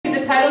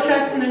the title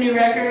track from the new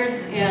record,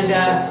 and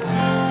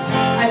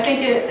I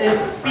think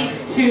it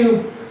speaks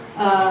to,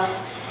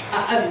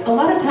 a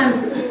lot of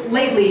times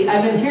lately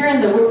I've been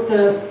hearing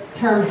the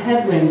term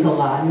headwinds a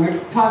lot, and we're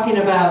talking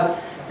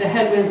about the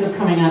headwinds of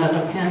coming out of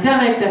a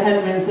pandemic, the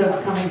headwinds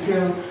of coming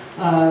through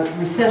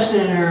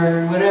recession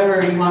or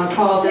whatever you want to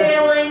call this.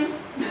 Sailing.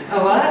 A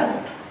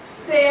what?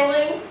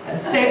 Sailing.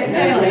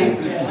 Sailing.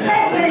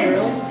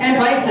 And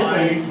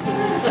bicycling.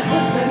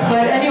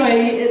 But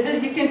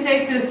anyway, you can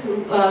take this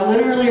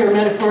literally or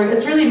metaphorically.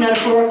 It's really a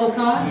metaphorical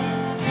song,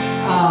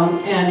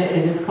 and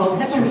it is called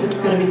Headwinds.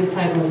 It's going to be the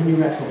title of the new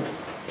record.